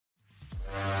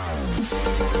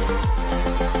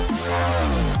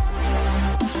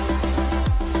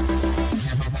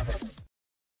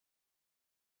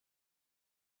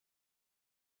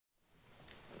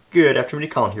Good afternoon,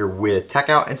 Colin here with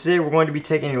Techout, and today we're going to be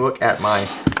taking a look at my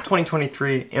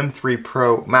 2023 M3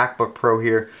 Pro MacBook Pro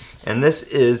here, and this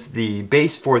is the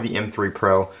base for the M3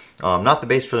 Pro. Not the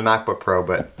base for the MacBook Pro,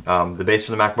 but the base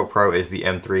for the MacBook Pro is the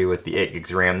M3 with the 8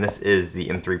 gigs RAM. This is the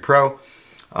M3 Pro,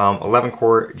 11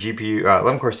 core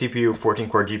CPU, 14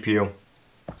 core GPU,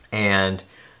 and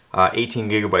 18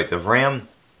 gigabytes of RAM.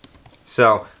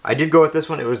 So I did go with this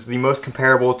one. It was the most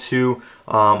comparable to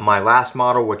my last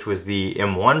model, which was the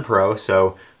M1 Pro.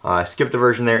 So I skipped the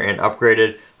version there and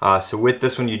upgraded. So with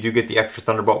this one, you do get the extra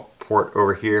Thunderbolt port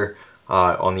over here.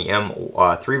 On the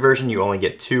M3 version, you only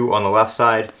get 2 on the left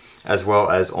side, as well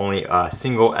as only a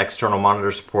single external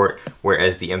monitor support,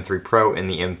 whereas the M3 Pro and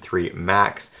the M3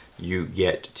 Max, you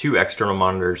get 2 external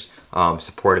monitors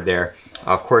supported there.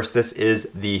 Of course, this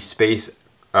is the Space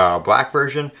black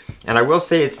version, and I will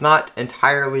say it's not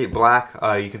entirely black.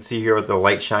 You can see here with the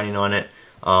light shining on it,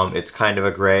 it's kind of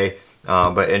a gray,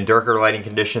 but in darker lighting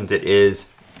conditions it is,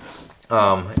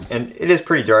 and it is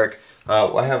pretty dark.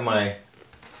 I have my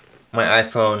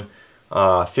iPhone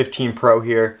 15 Pro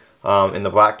here in the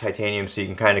black titanium, so you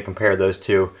can kind of compare those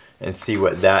two and see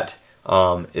what that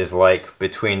is like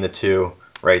between the two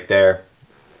right there.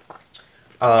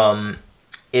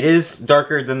 It is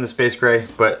darker than the space gray,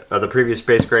 but the previous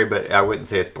space gray, but I wouldn't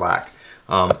say it's black.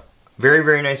 Very,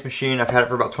 very nice machine. I've had it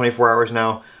for about 24 hours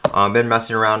now. Been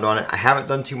messing around on it. I haven't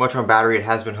done too much on battery. It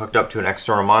has been hooked up to an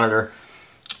external monitor,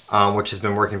 which has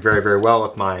been working very, very well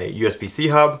with my USB-C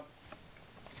hub.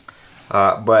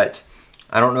 But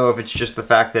I don't know if it's just the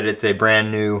fact that it's a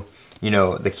brand new,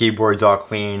 the keyboard's all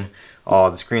clean,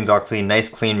 the screen's all clean, nice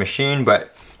clean machine, but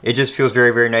it just feels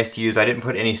very, very nice to use. I didn't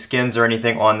put any skins or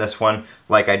anything on this one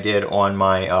like I did on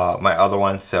my my other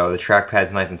one, so the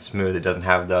trackpad's nice and smooth. It doesn't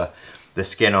have the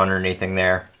skin on or anything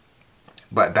there.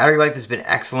 But battery life has been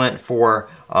excellent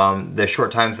for the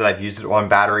short times that I've used it on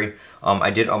battery. I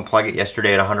did unplug it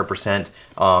yesterday at 100%,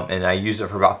 and I used it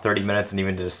for about 30 minutes and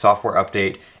even did a software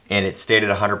update, and it stayed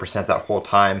at 100% that whole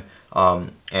time.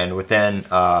 And within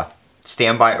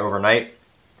standby overnight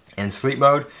and sleep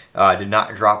mode, did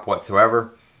not drop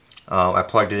whatsoever. I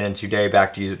plugged it in today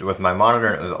back to use it with my monitor,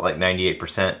 and it was at like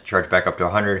 98%, charged back up to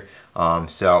 100.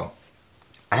 So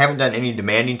I haven't done any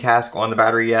demanding task on the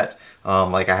battery yet.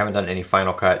 Like I haven't done any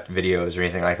Final Cut videos or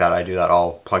anything like that. I do that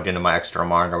all plugged into my external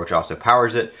monitor, which also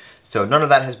powers it. So none of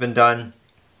that has been done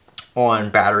on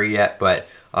battery yet, but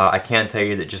I can tell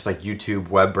you that just like YouTube,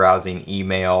 web browsing,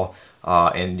 email,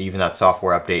 and even that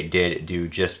software update did do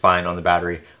just fine on the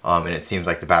battery, and it seems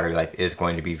like the battery life is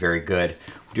going to be very good.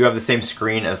 We do have the same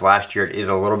screen as last year. It is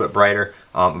a little bit brighter,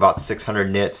 about 600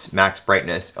 nits max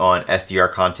brightness on SDR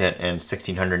content and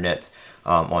 1600 nits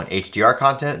on HDR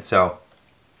content, so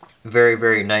very,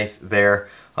 very nice there.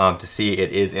 To see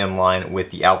it is in line with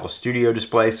the Apple Studio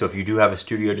display. So if you do have a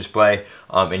Studio display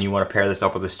and you want to pair this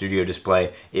up with a Studio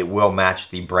display, it will match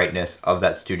the brightness of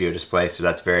that Studio display, so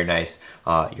that's very nice.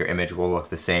 Your image will look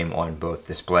the same on both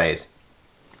displays.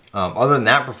 Other than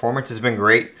that, performance has been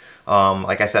great.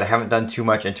 Like I said, I haven't done too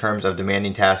much in terms of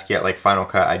demanding tasks yet, like Final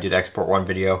Cut. I did export one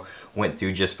video, went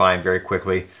through just fine very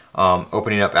quickly.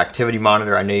 Opening up Activity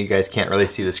Monitor, I know you guys can't really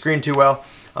see the screen too well,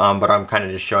 but I'm kind of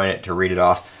just showing it to read it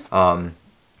off.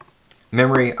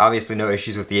 Memory, obviously no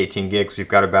issues with the 18 gigs. We've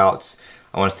got about,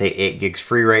 I want to say 8 gigs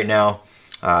free right now.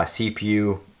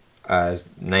 CPU is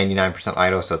 99%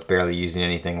 idle, so it's barely using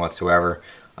anything whatsoever.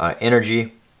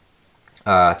 Energy,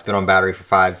 it's been on battery for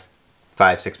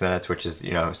 5-6 minutes, which is,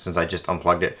 since I just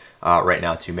unplugged it right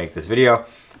now to make this video.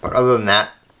 But other than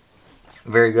that,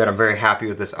 very good. I'm very happy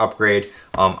with this upgrade.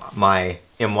 My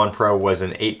M1 Pro was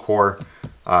an 8-core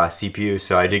CPU,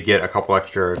 so I did get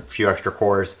a few extra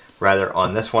cores rather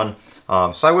on this one.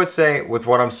 So I would say with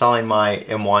what I'm selling my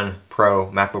M1 Pro,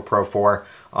 MacBook Pro for,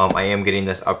 I am getting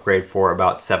this upgrade for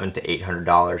about $700 to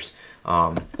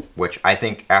 $800, which I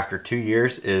think after 2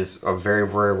 years is a very,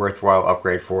 very worthwhile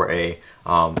upgrade for a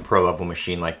pro level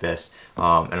machine like this.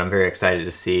 And I'm very excited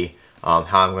to see how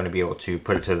I'm going to be able to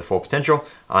put it to the full potential.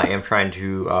 I am trying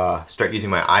to start using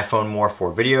my iPhone more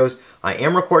for videos. I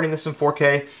am recording this in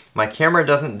 4K. My camera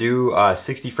doesn't do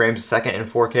 60 frames a second in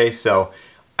 4K, so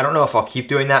I don't know if I'll keep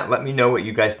doing that. Let me know what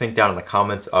you guys think down in the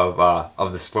comments of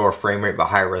the slower frame rate but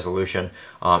higher resolution.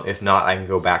 If not, I can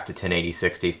go back to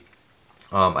 1080-60.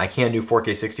 I can do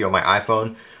 4K 60 on my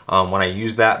iPhone when I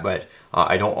use that, but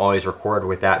I don't always record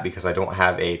with that because I don't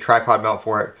have a tripod mount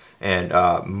for it, and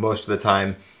most of the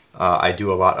time I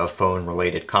do a lot of phone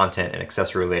related content and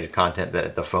accessory related content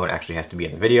that the phone actually has to be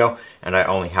in the video, and I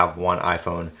only have one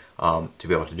iPhone to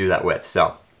be able to do that with.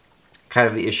 So kind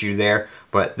of the issue there.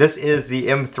 But this is the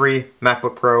M3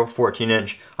 MacBook Pro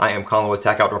 14-inch. I am Colin with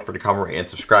Techout. Don't forget to comment, rate, and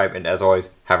subscribe. And as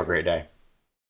always, have a great day.